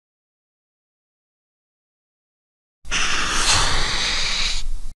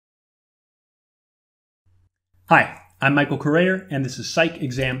Hi, I'm Michael Correa, and this is Psych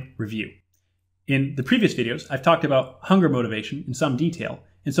Exam Review. In the previous videos, I've talked about hunger motivation in some detail,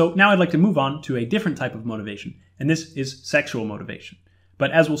 and so now I'd like to move on to a different type of motivation, and this is sexual motivation.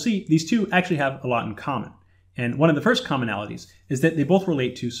 But as we'll see, these two actually have a lot in common. And one of the first commonalities is that they both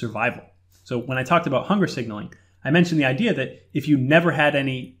relate to survival. So when I talked about hunger signaling, I mentioned the idea that if you never had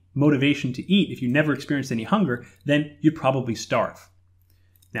any motivation to eat, if you never experienced any hunger, then you'd probably starve.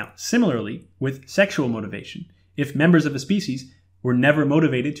 Now, similarly, with sexual motivation, if members of a species were never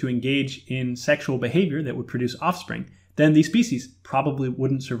motivated to engage in sexual behavior that would produce offspring, then these species probably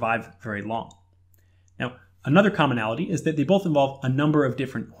wouldn't survive very long. Now, another commonality is that they both involve a number of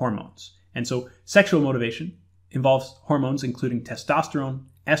different hormones. And so sexual motivation involves hormones including testosterone,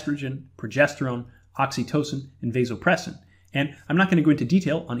 estrogen, progesterone, oxytocin, and vasopressin. And I'm not going to go into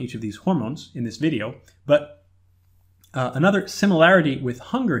detail on each of these hormones in this video, but another similarity with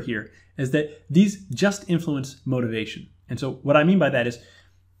hunger here is that these just influence motivation. And so what I mean by that is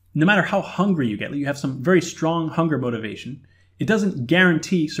no matter how hungry you get, you have some very strong hunger motivation, it doesn't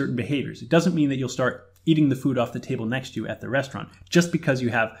guarantee certain behaviors. It doesn't mean that you'll start eating the food off the table next to you at the restaurant just because you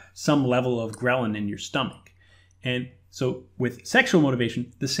have some level of ghrelin in your stomach. And so with sexual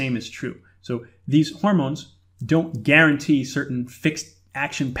motivation, the same is true. So these hormones don't guarantee certain fixed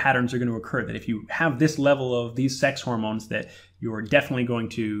action patterns are going to occur, that if you have this level of these sex hormones that you're definitely going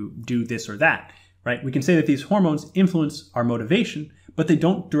to do this or that, right? We can say that these hormones influence our motivation, but they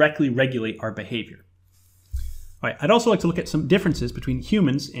don't directly regulate our behavior. All right, I'd also like to look at some differences between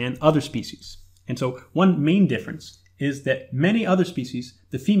humans and other species. And so one main difference is that many other species,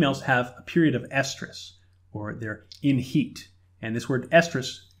 the females have a period of estrus, or they're in heat. And this word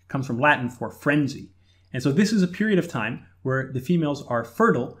estrus comes from Latin for frenzy. And so this is a period of time where the females are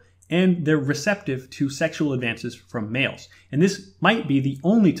fertile and they're receptive to sexual advances from males. And this might be the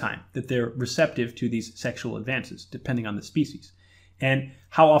only time that they're receptive to these sexual advances, depending on the species. And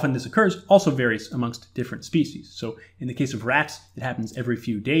how often this occurs also varies amongst different species. So in the case of rats, it happens every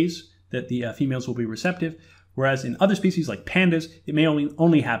few days that the females will be receptive, whereas in other species like pandas, it may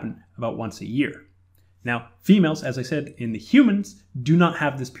only happen about once a year. Now, females, as I said, in the humans, do not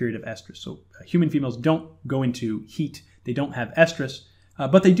have this period of estrus. So human females don't go into heat. They don't have estrus,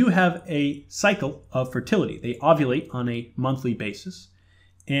 but they do have a cycle of fertility. They ovulate on a monthly basis.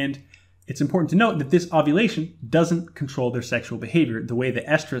 And it's important to note that this ovulation doesn't control their sexual behavior the way the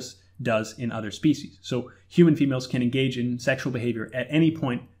estrus does in other species. So human females can engage in sexual behavior at any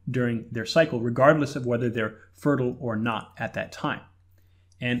point during their cycle, regardless of whether they're fertile or not at that time.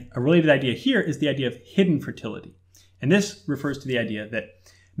 And a related idea here is the idea of hidden fertility. And this refers to the idea that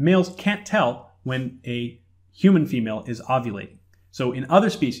males can't tell when a human female is ovulating. So in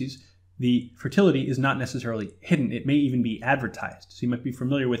other species, the fertility is not necessarily hidden. It may even be advertised. So you might be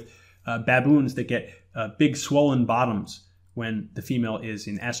familiar with baboons that get big swollen bottoms when the female is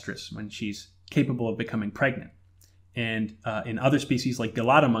in estrus, when she's capable of becoming pregnant. And in other species like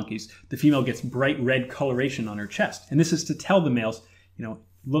gelada monkeys, the female gets bright red coloration on her chest. And this is to tell the males,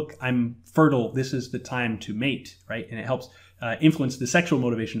 look, I'm fertile, this is the time to mate, right? And it helps influence the sexual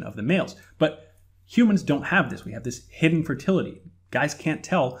motivation of the males. But humans don't have this. We have this hidden fertility. Guys can't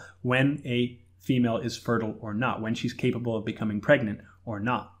tell when a female is fertile or not, when she's capable of becoming pregnant or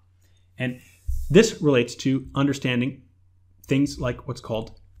not. And this relates to understanding things like what's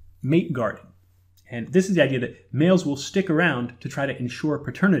called mate guarding. And this is the idea that males will stick around to try to ensure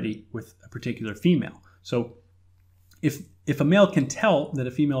paternity with a particular female. So if a male can tell that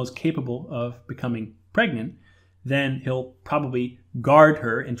a female is capable of becoming pregnant, then he'll probably guard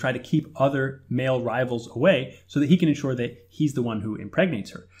her and try to keep other male rivals away so that he can ensure that he's the one who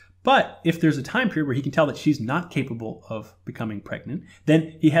impregnates her. But if there's a time period where he can tell that she's not capable of becoming pregnant,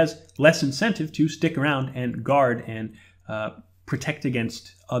 then he has less incentive to stick around and guard and protect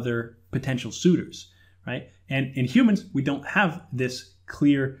against other potential suitors, right? And in humans, we don't have this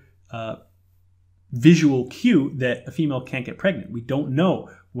clear visual cue that a female can't get pregnant. We don't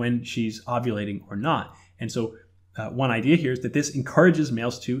know when she's ovulating or not. And so one idea here is that this encourages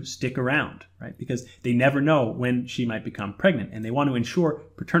males to stick around, right? Because they never know when she might become pregnant and they want to ensure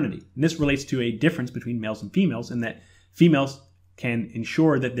paternity. And this relates to a difference between males and females in that females can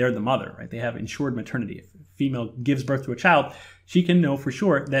ensure that they're the mother, right? They have ensured maternity. If a female gives birth to a child, she can know for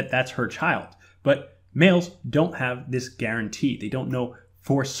sure that that's her child. But males don't have this guarantee. They don't know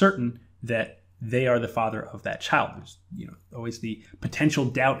for certain that they are the father of that child. There's always the potential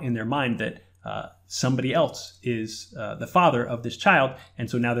doubt in their mind that somebody else is the father of this child, and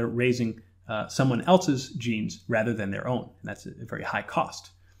so now they're raising someone else's genes rather than their own, and that's a very high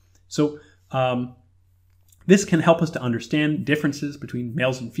cost. So This can help us to understand differences between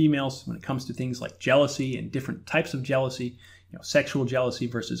males and females when it comes to things like jealousy and different types of jealousy, sexual jealousy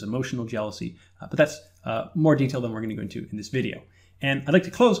versus emotional jealousy. But that's more detail than we're going to go into in this video. And I'd like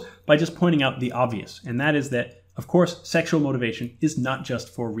to close by just pointing out the obvious, and that is that, of course, sexual motivation is not just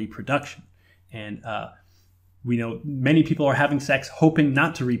for reproduction. And we know many people are having sex hoping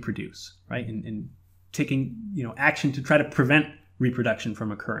not to reproduce, right? And taking action to try to prevent reproduction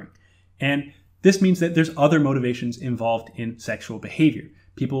from occurring. And this means that there's other motivations involved in sexual behavior.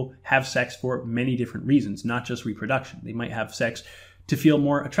 People have sex for many different reasons, not just reproduction. They might have sex to feel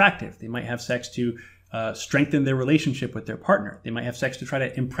more attractive. They might have sex to strengthen their relationship with their partner. They might have sex to try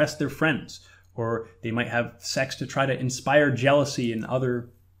to impress their friends, or they might have sex to try to inspire jealousy in other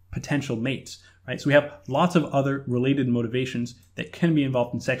potential mates, right? So we have lots of other related motivations that can be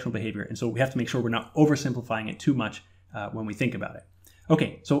involved in sexual behavior. And so we have to make sure we're not oversimplifying it too much when we think about it.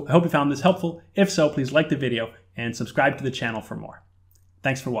 Okay, so I hope you found this helpful. If so, please like the video and subscribe to the channel for more.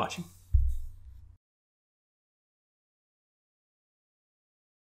 Thanks for watching.